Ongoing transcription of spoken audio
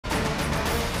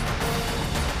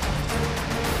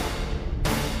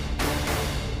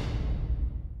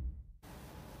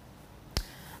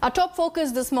Our top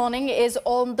focus this morning is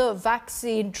on the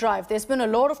vaccine drive. There's been a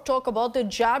lot of talk about the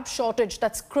jab shortage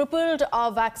that's crippled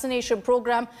our vaccination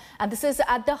program, and this is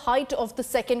at the height of the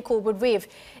second COVID wave.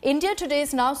 India Today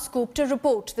has now scooped a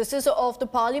report. This is of the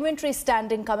Parliamentary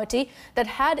Standing Committee that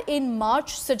had in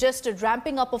March suggested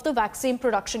ramping up of the vaccine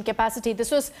production capacity. This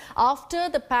was after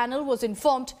the panel was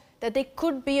informed that there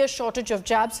could be a shortage of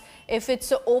jabs if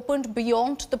it's opened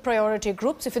beyond the priority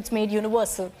groups, if it's made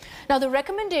universal. Now, the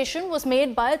recommendation was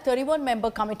made by a 31-member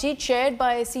committee chaired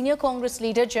by senior Congress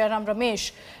leader Jairam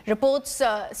Ramesh. Reports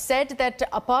said that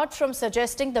apart from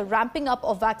suggesting the ramping up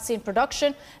of vaccine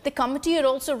production, the committee had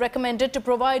also recommended to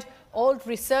provide all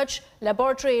research,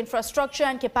 laboratory infrastructure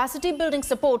and capacity building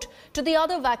support to the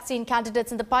other vaccine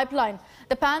candidates in the pipeline.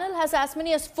 The panel has as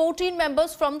many as 14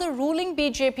 members from the ruling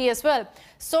BJP as well.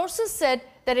 Sources said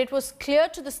that it was clear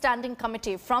to the standing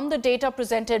committee from the data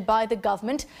presented by the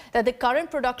government that the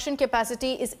current production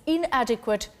capacity is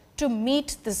inadequate to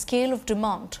meet the scale of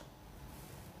demand.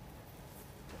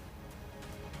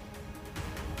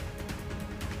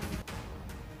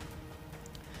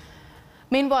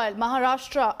 Meanwhile,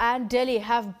 Maharashtra and Delhi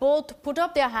have both put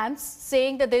up their hands,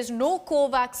 saying that there's no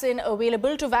Covaxin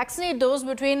available to vaccinate those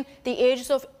between the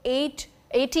ages of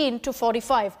 18 to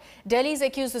 45. Delhi's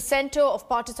accused the centre of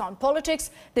partisan politics.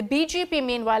 The BJP,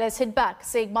 meanwhile, has hit back,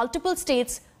 saying multiple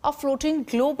states are floating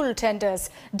global tenders.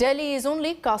 Delhi is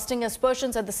only casting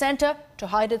aspersions at the centre to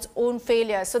hide its own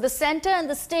failures. So the centre and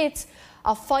the states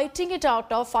are fighting it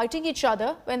out now, fighting each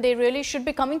other when they really should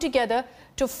be coming together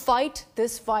to fight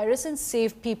this virus and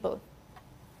save people.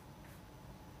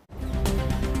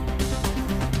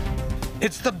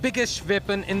 It's the biggest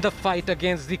weapon in the fight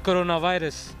against the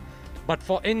coronavirus. But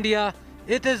for India,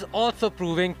 it is also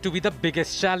proving to be the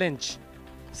biggest challenge.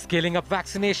 Scaling up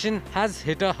vaccination has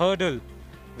hit a hurdle,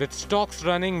 with stocks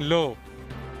running low.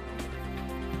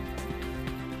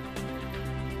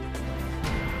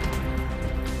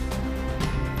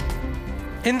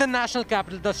 In the national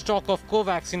capital, the stock of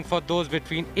Covaxin for those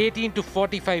between 18 to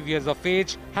 45 years of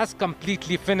age has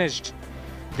completely finished.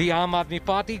 The Aam Aadmi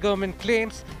Party government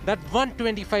claims that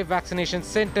 125 vaccination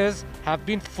centres have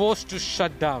been forced to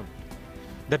shut down.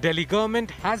 The Delhi government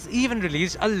has even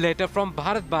released a letter from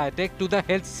Bharat Biotech to the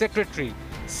Health Secretary,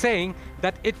 saying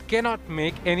that it cannot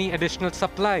make any additional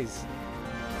supplies.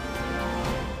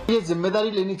 ये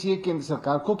जिम्मेदारी लेनी चाहिए केंद्र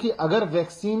सरकार को कि अगर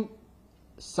vaccine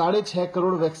 6.5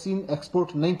 crore vaccine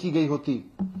export नहीं की गई होती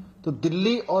तो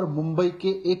दिल्ली और मुंबई के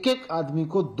एक-एक आदमी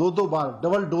को 2-2 बार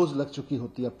डबल डोज लग चुकी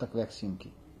होती अब तक वैक्सीन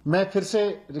की। मैं फिर से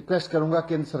रिक्वेस्ट करूंगा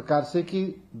केंद्र सरकार से कि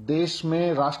देश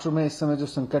में, राष्ट्र में इस समय जो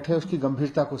संकट है उसकी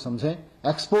गंभीरता को समझें,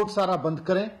 एक्सपोर्ट सारा बंद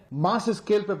करें, मास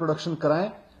स्केल पे प्रोडक्शन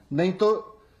कराएं, नहीं तो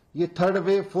ये third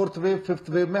wave, fourth wave, fifth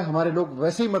wave में हमारे लोग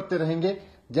वैसे ही मरते रहेंगे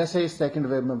जैसे इस सेकंड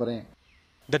वेव में मरे हैं।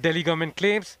 The Delhi government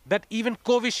claims that even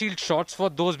Covishield shots for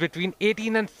those between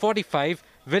 18 and 45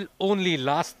 will only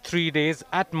last 3 days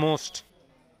at most.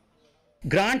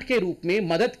 Grant के रूप में,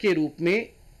 मदद के रूप में,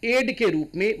 एड के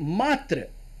रूप में मात्र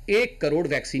 1 करोड़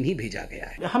वैक्सीन ही भेजा गया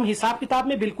है। हम हिसाब किताब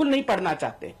में बिल्कुल नहीं पढ़ना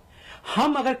चाहते।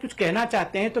 हम अगर कुछ कहना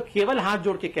चाहते हैं तो केवल हाथ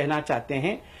जोड़ के कहना चाहते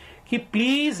हैं कि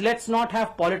please let's not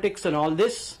have politics in all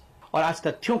this. और आज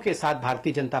तथ्यों के साथ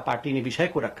भारतीय जनता पार्टी ने विषय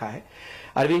को रखा है।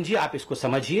 अरविंद जी, आप इसको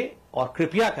समझिए और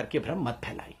कृपया करके भ्रम मत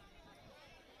फैलाइए।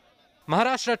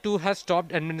 Maharashtra too has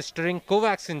stopped administering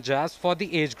Covaxin jabs for the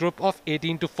age group of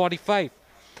 18 to 45.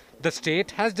 The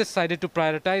state has decided to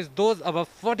prioritize those above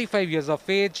 45 years of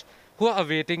age who are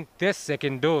awaiting their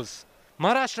second dose.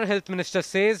 Maharashtra Health Minister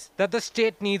says that the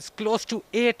state needs close to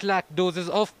 8 lakh doses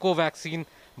of Covaxin,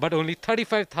 but only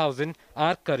 35,000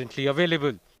 are currently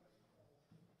available.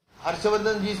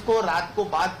 Harshvardhan जी को रात को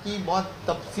बात की, बहुत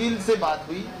तफसील से बात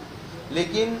हुई,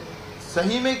 लेकिन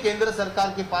सही में केंद्र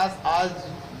सरकार के पास आज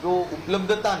जो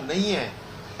उपलब्धता नहीं है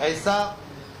ऐसा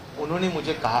उन्होंने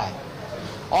मुझे कहा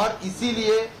है और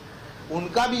इसीलिए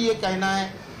उनका भी ये कहना है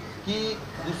कि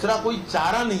दूसरा कोई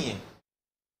चारा नहीं है।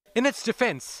 In its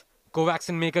defense,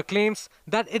 Covaxin maker claims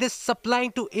that it is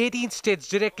supplying to 18 states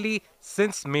directly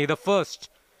since May the 1st.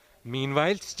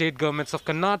 Meanwhile, state governments of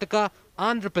Karnataka,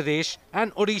 Andhra Pradesh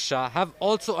and Odisha have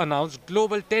also announced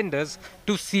global tenders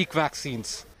to seek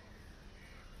vaccines.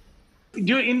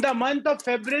 In the month of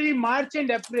February, March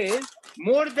and April,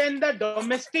 more than the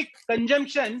domestic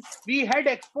consumption, we had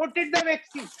exported the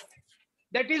vaccine.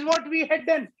 That is what we had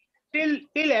done.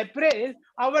 Till April,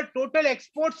 our total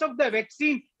exports of the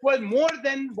vaccine was more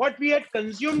than what we had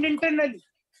consumed internally.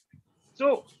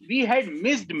 So we had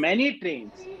missed many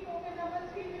trains.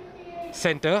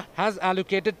 Centre has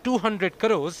allocated 200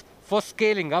 crores for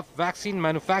scaling up vaccine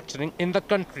manufacturing in the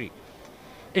country.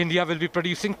 India will be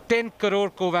producing 10 crore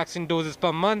Covaxin doses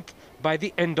per month by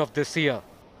the end of this year.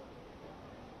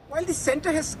 While the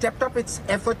centre has stepped up its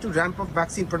effort to ramp up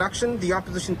vaccine production, the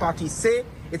opposition parties say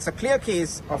it's a clear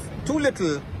case of too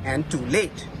little and too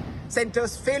late.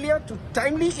 Centre's failure to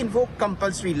timely invoke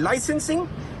compulsory licensing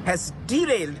has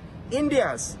derailed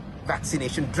India's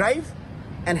vaccination drive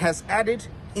and has added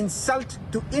insult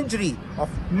to injury of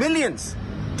millions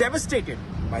devastated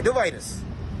by the virus.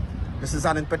 This is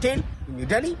Anand Patel in New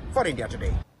Delhi for India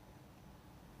Today.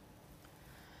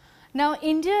 Now,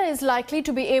 India is likely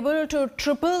to be able to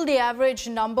triple the average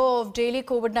number of daily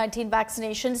COVID-19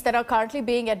 vaccinations that are currently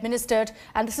being administered,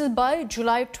 and this is by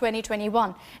July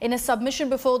 2021. In a submission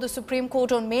before the Supreme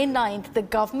Court on May 9th, the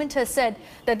government has said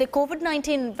that the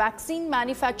COVID-19 vaccine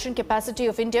manufacturing capacity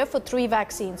of India for 3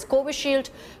 vaccines, Covishield,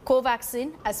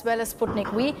 Covaxin as well as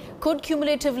Sputnik V, could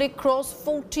cumulatively cross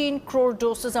 14 crore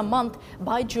doses a month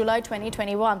by July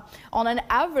 2021. On an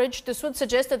average, this would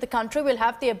suggest that the country will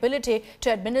have the ability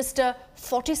to administer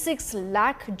 46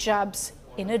 lakh jabs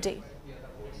in a day.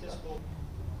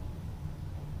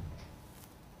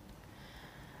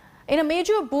 In a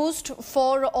major boost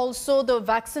for also the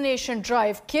vaccination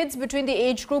drive, kids between the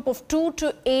age group of 2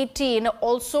 to 18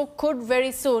 also could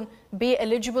very soon be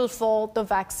eligible for the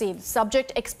vaccine.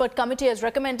 Subject expert committee has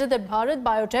recommended that Bharat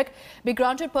Biotech be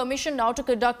granted permission now to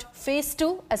conduct phase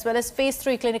 2 as well as phase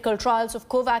 3 clinical trials of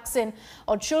Covaxin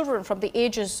on children from the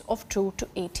ages of 2 to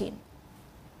 18.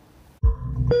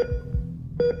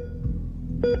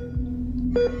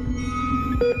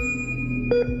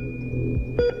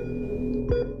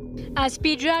 As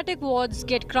pediatric wards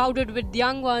get crowded with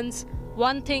young ones,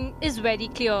 one thing is very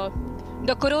clear.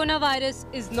 The coronavirus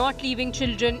is not leaving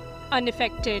children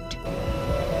unaffected.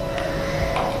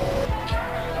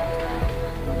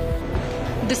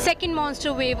 The second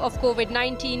monster wave of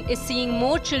COVID-19 is seeing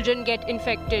more children get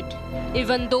infected,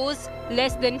 even those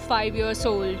less than 5 years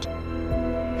old.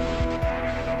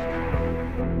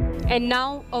 And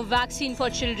now, a vaccine for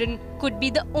children could be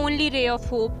the only ray of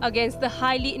hope against the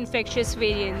highly infectious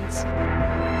variants.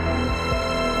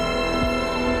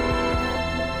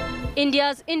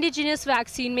 India's indigenous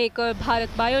vaccine maker Bharat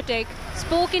Biotech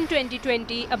spoke in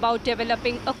 2020 about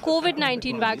developing a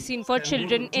COVID-19 vaccine for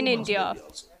children in India.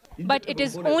 But it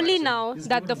is only now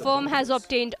that the firm has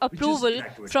obtained approval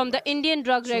from the Indian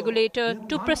drug regulator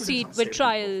to proceed with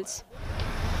trials.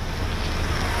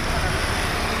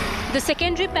 The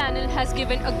secondary panel has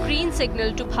given a green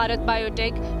signal to Bharat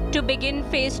Biotech to begin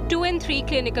phase 2 and 3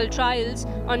 clinical trials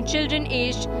on children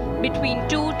aged between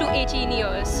 2 to 18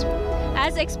 years,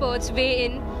 as experts weigh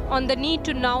in on the need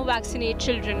to now vaccinate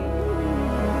children.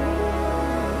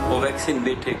 Covaxin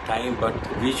may take time, but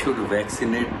we should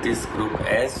vaccinate this group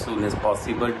as soon as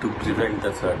possible to prevent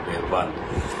the third wave. One.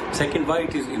 Second, why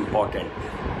it is important?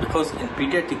 Because in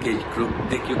pediatric age group,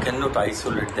 you cannot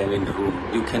isolate them in room.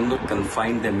 You cannot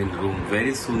confine them in room.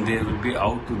 Very soon they will be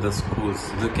out to the schools.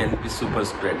 They can be super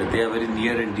spread. They are very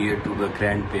near and dear to the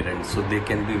grandparents. So they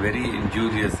can be very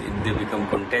injurious. If they become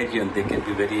contagious, they can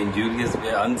be very injurious,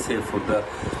 very unsafe for the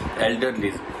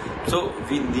elderly. So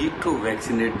we need to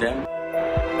vaccinate them.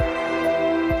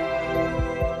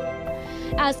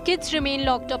 As kids remain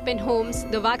locked up in homes,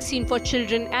 the vaccine for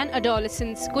children and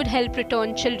adolescents could help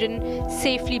return children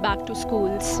safely back to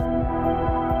schools.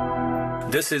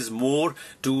 This is more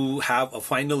to have a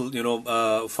final,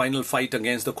 final fight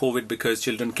against the COVID, because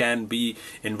children can be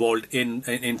involved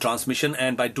in transmission,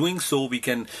 and by doing so, we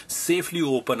can safely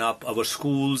open up our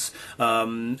schools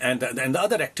and the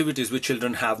other activities which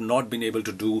children have not been able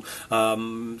to do,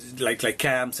 like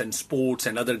camps and sports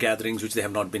and other gatherings which they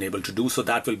have not been able to do. So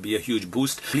that will be a huge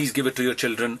boost. Please give it to your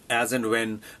children as and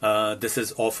when this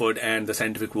is offered and the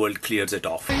scientific world clears it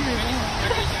off.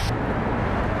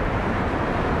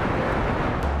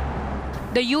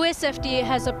 The US FDA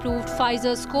has approved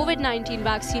Pfizer's COVID-19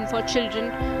 vaccine for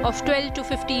children of 12 to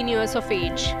 15 years of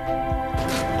age.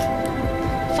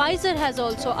 Pfizer has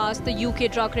also asked the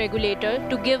UK drug regulator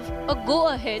to give a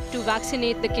go-ahead to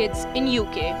vaccinate the kids in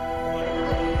UK.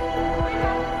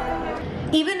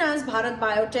 Even as Bharat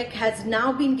Biotech has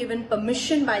now been given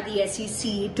permission by the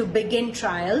SEC to begin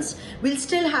trials, we'll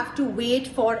still have to wait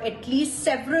for at least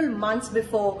several months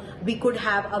before we could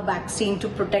have a vaccine to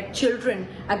protect children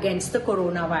against the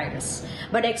coronavirus.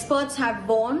 But experts have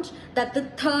warned that the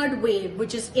third wave,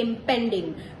 which is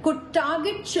impending, could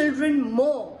target children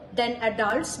more than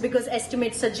adults, because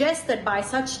estimates suggest that by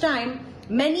such time,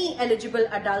 many eligible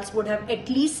adults would have at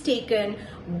least taken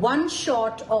one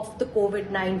shot of the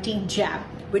COVID-19 jab.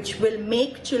 which will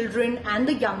make children and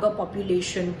the younger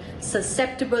population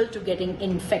susceptible to getting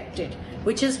infected,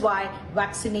 which is why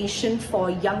vaccination for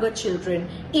younger children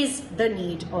is the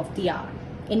need of the hour.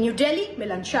 In New Delhi,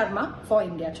 Milan Sharma for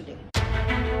India Today.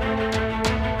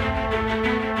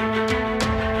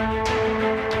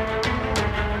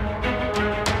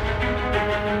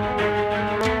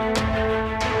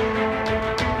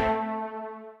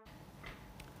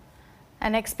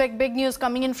 And expect big news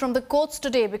coming in from the courts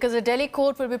today, because a Delhi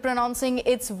court will be pronouncing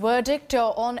its verdict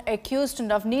on accused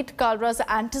Navneet Kalra's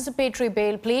anticipatory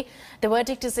bail plea. The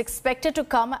verdict is expected to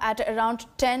come at around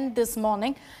 10 this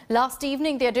morning. Last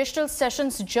evening, the additional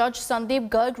sessions judge Sandeep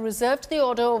Garg reserved the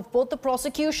order of both the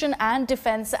prosecution and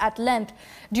defence at length.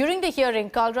 During the hearing,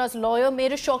 Kalra's lawyer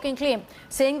made a shocking claim,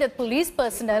 saying that police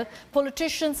personnel,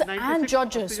 politicians and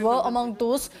judges were among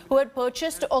those who had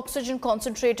purchased oxygen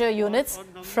concentrator units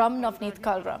from Navneet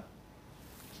Kalra.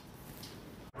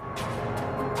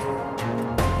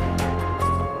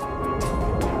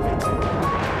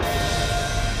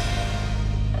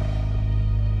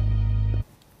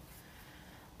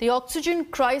 The oxygen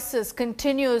crisis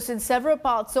continues in several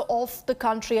parts of the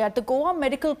country. At the Goa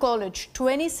Medical College,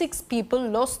 26 people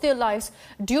lost their lives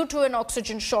due to an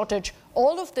oxygen shortage.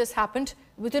 All of this happened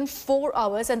within 4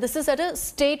 hours, and this is at a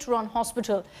state-run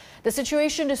hospital. The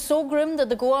situation is so grim that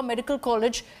the Goa Medical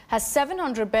College has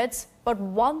 700 beds, but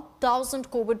 1,000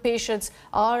 COVID patients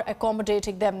are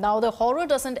accommodating them. Now, the horror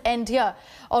doesn't end here.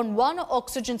 On one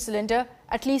oxygen cylinder,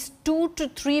 at least 2 to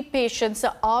 3 patients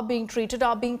are being treated,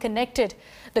 are being connected.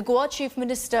 The Goa Chief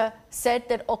Minister said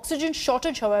that oxygen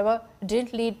shortage, however,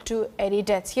 didn't lead to any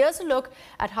deaths. Here's a look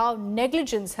at how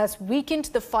negligence has weakened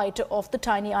the fight of the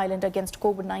tiny island against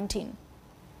COVID-19.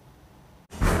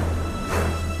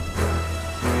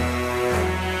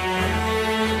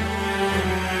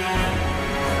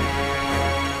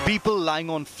 People lying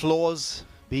on floors,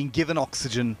 being given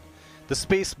oxygen, the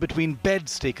space between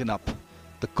beds taken up,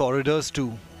 the corridors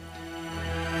too.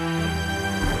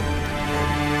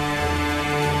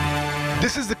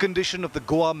 This is the condition of the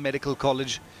Goa Medical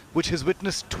College, which has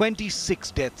witnessed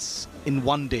 26 deaths in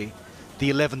one day, the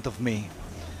 11th of May.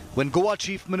 When Goa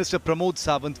Chief Minister Pramod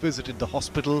Sawant visited the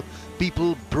hospital,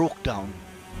 people broke down.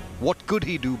 What could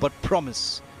he do but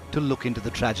promise to look into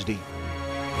the tragedy?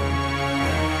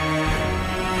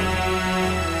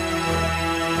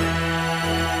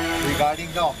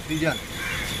 Regarding the oxygen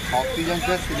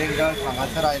cylinder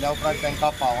हांगासर आयल्या उपरांत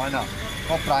तांकां पावना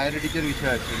तो प्रायोरिटीचेर विशय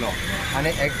आशिल्लो आनी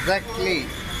exactly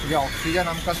जे oxygen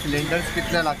आमकां सिलिंडर्स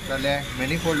कितले लागतले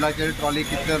मॅनिफोल्डाचेर ट्रॉली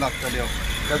कितल्यो लागतल्यो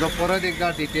ताजो परत एकदा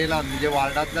डिटेलान म्हणजे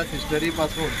वार्डांतल्या सिस्टरी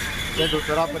पासून ते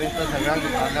दोतोरा पर्यंत सगळ्यांक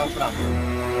विचारल्या उपरांत.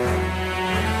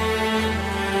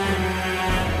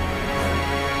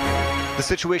 The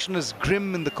situation is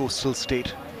grim in the coastal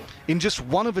state. In just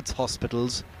one of its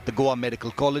hospitals, the Goa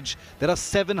Medical College, there are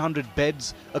 700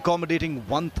 beds accommodating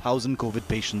 1,000 COVID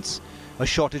patients, a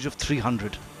shortage of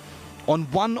 300. On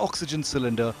one oxygen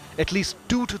cylinder, at least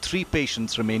 2 to 3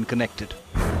 patients remain connected.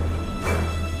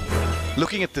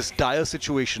 Looking at this dire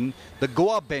situation, the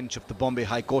Goa bench of the Bombay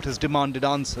High Court has demanded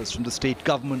answers from the state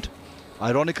government.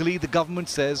 Ironically, the government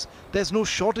says there's no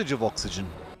shortage of oxygen.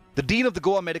 The Dean of the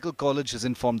Goa Medical College has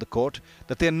informed the court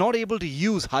that they are not able to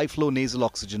use high-flow nasal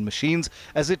oxygen machines,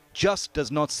 as it just does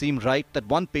not seem right that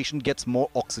one patient gets more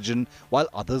oxygen while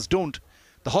others don't.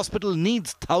 The hospital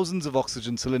needs thousands of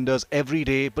oxygen cylinders every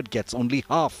day but gets only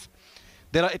half.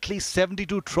 There are at least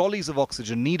 72 trolleys of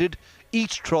oxygen needed.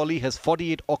 Each trolley has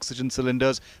 48 oxygen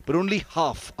cylinders, but only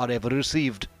half are ever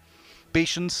received.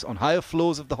 Patients on higher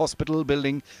floors of the hospital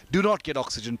building do not get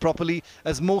oxygen properly,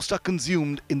 as most are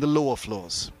consumed in the lower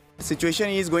floors. The situation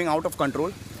is going out of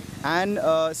control, and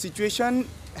situation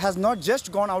has not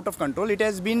just gone out of control, it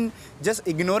has been just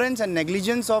ignorance and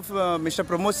negligence of Mr.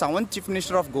 Pramod Sawant, Chief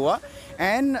Minister of Goa,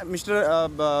 and Mr.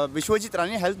 Vishwajit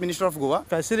Rane, Health Minister of Goa.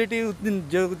 Facility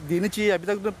जो देनी चाहिए अभी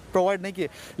तक तो provide नहीं किए,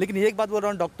 लेकिन एक बात बोल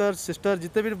रहा हूँ, डॉक्टर सिस्टर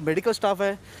जितने भी मेडिकल स्टाफ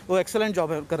है वो एक्सेलेंट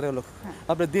जॉब कर रहे हैं लोग,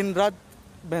 अपने दिन रात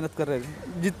मेहनत कर रहे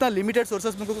हैं. जितना लिमिटेड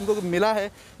सोर्सेस में उनको मिला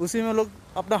है उसी में लोग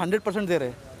अपना 100% दे रहे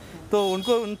हैं, तो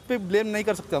उनको उन पर ब्लेम नहीं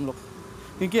कर सकते हम लोग,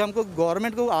 क्योंकि हमको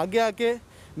गवर्नमेंट को आगे आके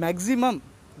मैक्सिमम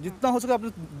जितना हो सके अपने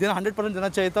देना 100% देना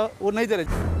चाहिए था, वो नहीं दे रहे.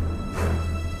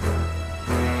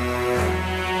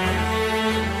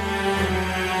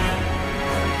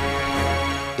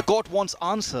 The court wants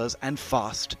answers and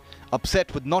fast.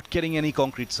 Upset with not getting any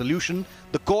concrete solution,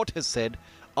 the court has said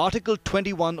Article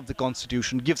 21 of the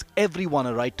Constitution gives everyone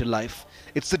a right to life.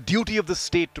 It's the duty of the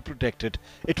state to protect it.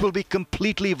 It will be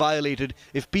completely violated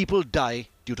if people die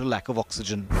due to lack of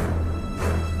oxygen.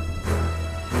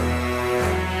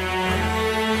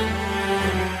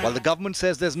 While the government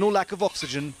says there's no lack of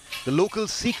oxygen, the local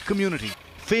Sikh community,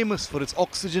 famous for its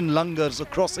oxygen langars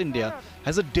across India,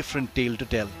 has a different tale to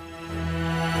tell.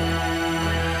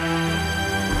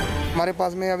 हमारे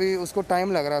पास में अभी उसको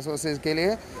time लग रहा है sources के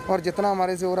लिए और जितना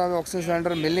हमारे से हो रहा है ऑक्सीजन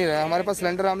सिलेंडर मिल नहीं रहा है। हमारे पास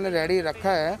सिलेंडर हमने रेडी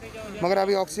रखा है मगर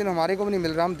अभी ऑक्सीजन हमारे को भी नहीं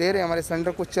मिल रहा। हम दे रहे हैं, हमारे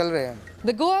सिलेंडर कुछ चल रहे हैं।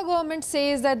 The Goa government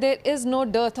says that there is no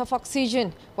dearth of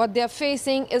oxygen. What they are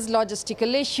facing is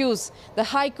logistical issues. The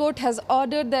High Court has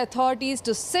ordered the authorities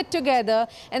to sit together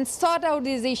and sort out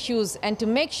these issues and to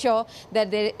make sure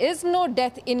that there is no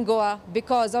death in Goa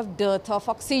because of dearth of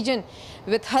oxygen.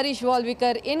 With Harish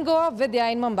Walvikar in Goa, Vidya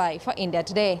in Mumbai for India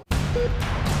Today.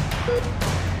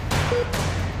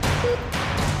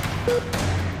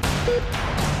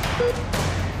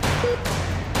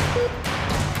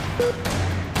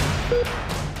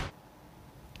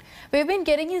 We've been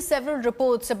getting you several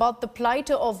reports about the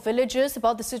plight of villagers,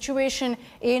 about the situation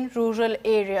in rural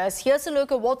areas. Here's a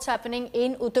look at what's happening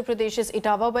in Uttar Pradesh's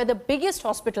Etawah, where the biggest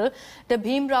hospital, the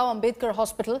Bhimrao Ambedkar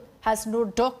Hospital, has no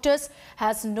doctors,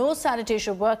 has no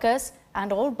sanitation workers,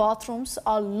 and all bathrooms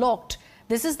are locked.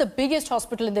 This is the biggest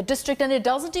hospital in the district and it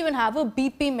doesn't even have a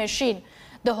BP machine.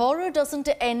 The horror doesn't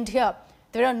end here.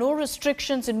 There are no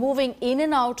restrictions in moving in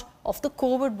and out of the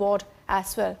COVID ward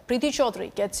as well. Preeti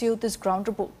Chaudhary gets you this ground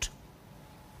report.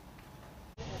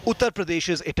 Uttar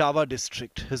Pradesh's Etawah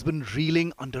district has been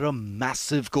reeling under a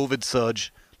massive COVID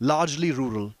surge, largely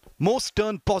rural. Most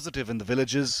turn positive in the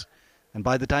villages, and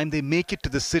by the time they make it to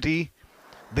the city,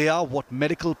 they are what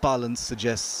medical parlance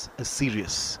suggests as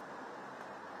serious.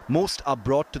 Most are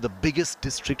brought to the biggest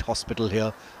district hospital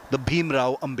here, the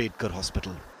Bhimrao Ambedkar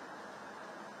Hospital.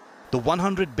 The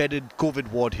 100-bedded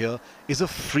COVID ward here is a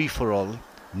free-for-all.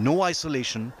 No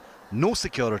isolation, no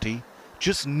security,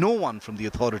 just no one from the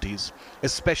authorities,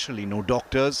 especially no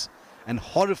doctors, and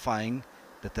horrifying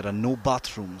that there are no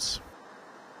bathrooms.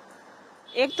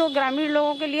 एक तो ग्रामीण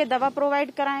लोगों के लिए दवा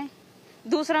provide कराएं,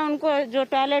 दूसरा उनको जो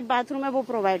टॉयलेट बाथरूम है वो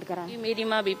प्रोवाइड कराएं। मेरी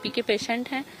माँ बीपी के पेशेंट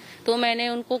हैं, तो मैंने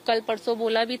उनको कल परसों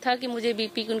बोला भी था कि मुझे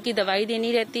बीपी की उनकी दवाई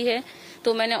देनी रहती है,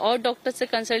 तो मैंने और डॉक्टर से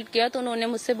कंसल्ट किया तो उन्होंने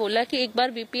मुझसे बोला कि एक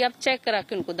बार बीपी आप चेक करा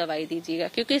के उनको दवाई दीजिएगा,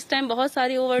 क्योंकि इस टाइम बहुत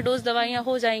सारी ओवरडोज दवाइयां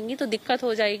हो जाएंगी तो दिक्कत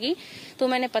हो जाएगी। तो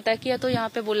मैंने पता किया तो यहाँ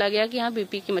पे बोला गया कि यहाँ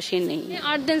बीपी की मशीन नहीं है।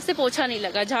 8 दिन से पोछा नहीं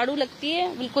लगा, झाड़ू लगती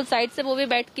है बिल्कुल साइड से, वो भी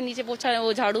बैठ के नीचे पोछा,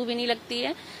 वो झाड़ू भी नहीं लगती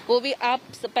है, वो भी आप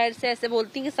पैर से ऐसे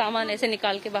बोलती हैं कि सामान ऐसे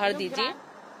निकाल के बाहर दीजिए।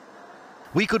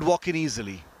 We could walk in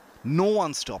easily. No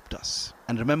one stopped us.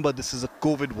 And remember, this is a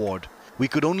COVID ward. We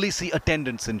could only see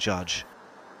attendants in charge.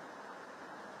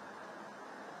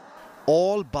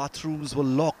 All bathrooms were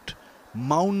locked.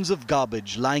 Mounds of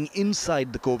garbage lying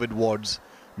inside the COVID wards.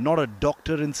 Not a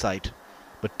doctor in sight,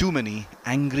 but too many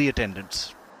angry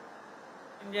attendants.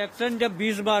 Injection जब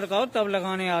 20 बार का हो तब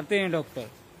लगाने आते हैं doctor,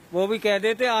 वो भी कह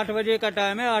देते 8 बजे का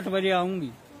टाइम है, 8 बजे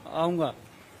आऊंगा,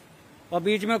 और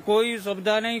बीच में कोई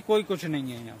सुविधा नहीं, कोई कुछ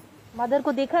नहीं है यहाँ। मदर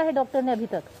को देखा है डॉक्टर ने अभी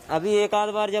तक? अभी एक आध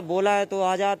बार जब बोला है तो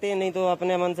आ जाते हैं, नहीं तो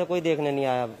अपने मन से कोई देखने नहीं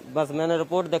आया। बस मैंने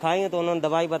रिपोर्ट दिखाई है तो उन्होंने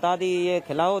दवाई बता दी, ये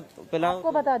खिलाओ पिलाओ।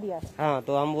 आपको बता दिया? हाँ,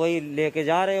 तो हम वही लेके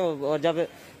जा रहे हैं, और जब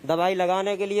दवाई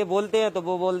लगाने के लिए बोलते हैं तो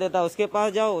वो बोल देता उसके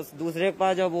पास जाओ, दूसरे के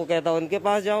पास जाओ, वो कहता उनके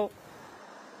पास जाओ।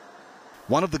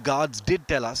 One of the guards did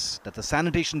tell us that the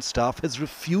sanitation staff has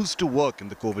refused to work in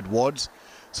the COVID wards,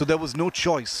 so there was no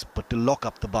choice but to lock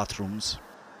up the bathrooms.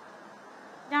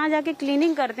 जहाँ जाके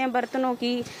क्लीनिंग करते हैं बर्तनों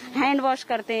की, hand wash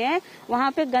करते हैं,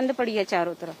 वहाँ पे गंद पड़ी है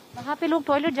चारों तरफ। वहाँ पे लोग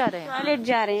टॉयलेट जा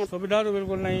रहे हैं। सुविधा तो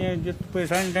बिल्कुल नहीं है, जो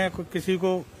पेशेंट है किसी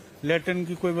को लैट्रिन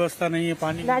की कोई व्यवस्था नहीं है,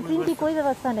 पानी लैट्रिन की कोई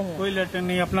व्यवस्था नहीं है, कोई लैट्रिन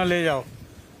नहीं, अपना ले जाओ।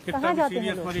 कहाँ जाते हैं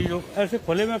सीरियस मरीज लोग ऐसे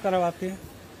खुले में करवाते हैं,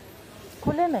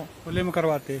 खुले में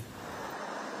करवाते हैं।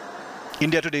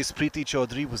 India Today's Preeti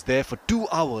Chaudhary was there for 2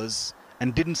 hours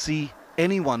and didn't see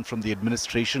anyone from the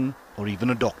administration or even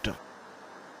a doctor.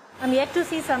 I'm yet to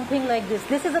see something like this.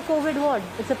 This is a COVID ward.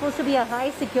 It's supposed to be a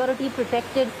high security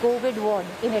protected COVID ward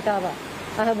in Etawah.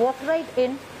 I have walked right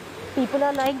in. People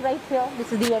are lying right here.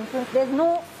 This is the entrance. There's no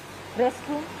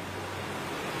restroom.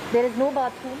 There is no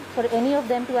bathroom for any of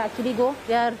them to actually go.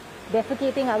 They are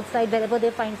defecating outside wherever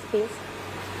they find space.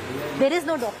 There is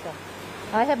no doctor.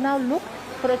 I have now looked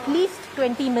for at least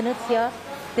 20 minutes here.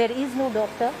 There is no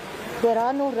doctor. There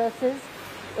are no nurses.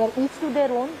 They are each to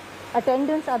their own.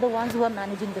 Attendants are the ones who are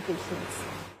managing the patients.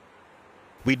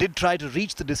 We did try to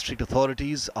reach the district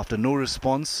authorities after no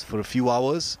response for a few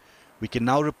hours. We can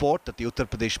now report that the Uttar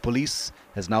Pradesh police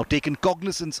has now taken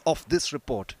cognizance of this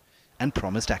report and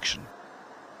promised action.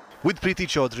 With Preeti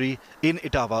Chaudhary in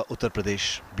Etawah, Uttar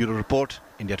Pradesh. Bureau Report,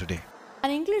 India Today. An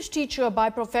English teacher by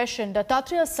profession,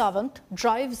 Dattatreya Sawant,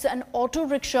 drives an auto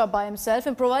rickshaw by himself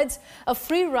and provides a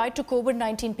free ride to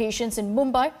COVID-19 patients in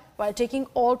Mumbai, while taking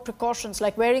all precautions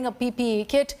like wearing a PPE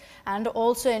kit and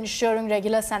also ensuring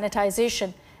regular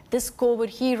sanitization. This COVID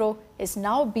hero is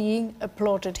now being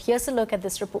applauded. Here's a look at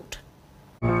this report.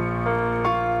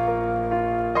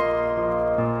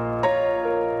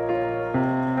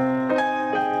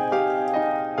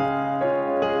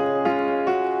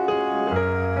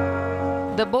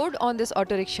 The board on this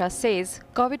auto rickshaw says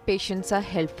COVID patients are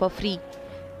helped for free.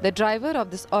 The driver of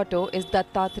this auto is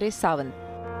Dattatreya Sawant.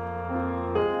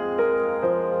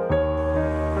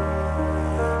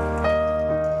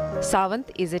 Sawant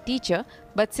is a teacher,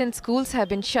 but since schools have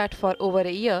been shut for over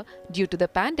a year due to the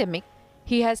pandemic,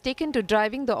 he has taken to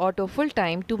driving the auto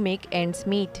full-time to make ends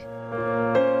meet.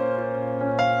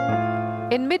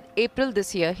 In mid-April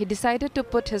this year, he decided to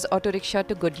put his auto rickshaw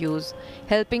to good use,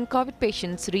 helping COVID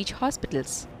patients reach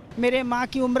hospitals. मेरे माँ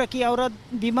की उम्र की औरत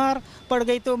बीमार पड़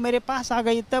गई तो मेरे पास आ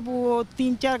गई, तब वो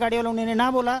 3-4 गाड़ी वालों ने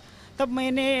ना बोला, तब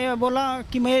मैंने बोला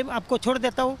कि मैं आपको छोड़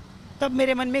देता हूँ। तब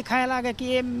मेरे मन में ख्याल आ गया कि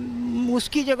ये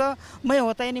उसकी जगह मैं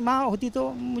होता, यानी माँ होती तो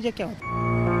मुझे क्या होता।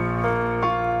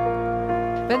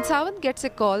 When Sawant gets a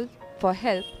call for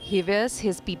help, he wears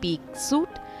his PPE suit,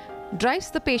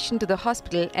 drives the patient to the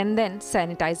hospital and then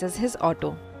sanitizes his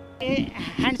auto.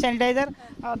 Hand sanitiser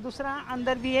और दूसरा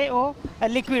अंदर भी है वो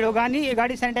लिक्विड होगा नहीं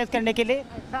गाड़ी सैनिटाइज करने के लिए।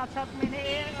 साथ साथ मैंने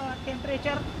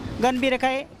टेम्परेचर गन भी रखा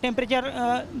है टेम्परेचर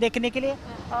देखने के लिए,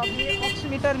 और ये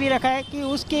ऑक्सीमीटर भी रखा है कि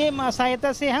उसके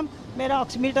सहायता से हम मेरा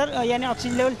ऑक्सीमीटर यानी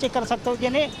ऑक्सीजन लेवल चेक कर सकता हूँ।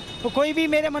 यानी तो कोई भी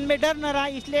मेरे मन में डर न रहा,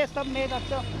 इसलिए सब मैं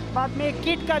रखता हूँ। बाद में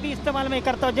किट का भी इस्तेमाल मैं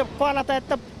करता हूँ, जब कॉल आता है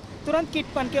तब तुरंत किट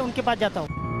पहन के उनके पास जाता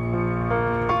हूँ।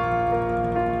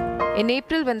 In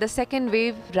April, when the second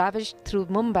wave ravaged through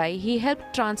Mumbai, he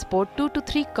helped transport 2 to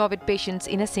 3 COVID patients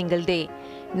in a single day.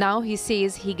 Now he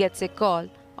says he gets a call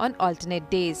on alternate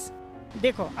days.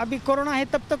 देखो अभी कोरोना है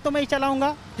तब तक तो मैं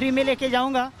चलाऊंगा, फ्री में लेके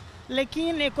जाऊंगा,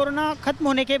 लेकिन कोरोना खत्म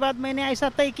होने के बाद मैंने ऐसा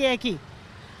तय किया है कि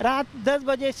रात 10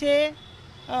 बजे से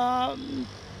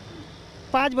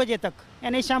 5 बजे तक,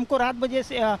 यानी शाम को रात बजे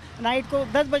से नाइट को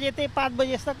 10 बजे से 5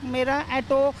 बजे तक मेरा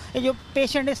ऑटो जो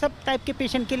पेशेंट है सब टाइप के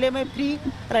पेशेंट के लिए मैं फ्री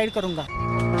राइड करूंगा।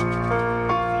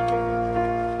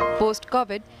 Post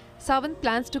COVID, Sawant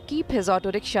plans to keep his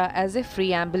auto rickshaw as a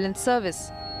free ambulance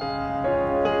service.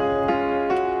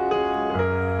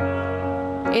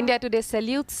 India Today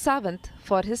salutes Sawant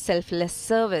for his selfless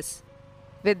service.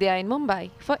 Vidya in Mumbai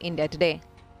for India Today.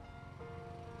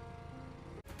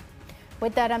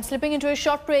 With that, I'm slipping into a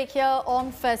short break here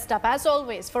on First Up. As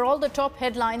always, for all the top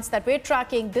headlines that we're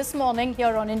tracking this morning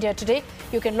here on India Today,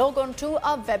 you can log on to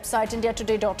our website,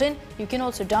 indiatoday.in. You can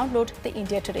also download the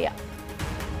India Today app.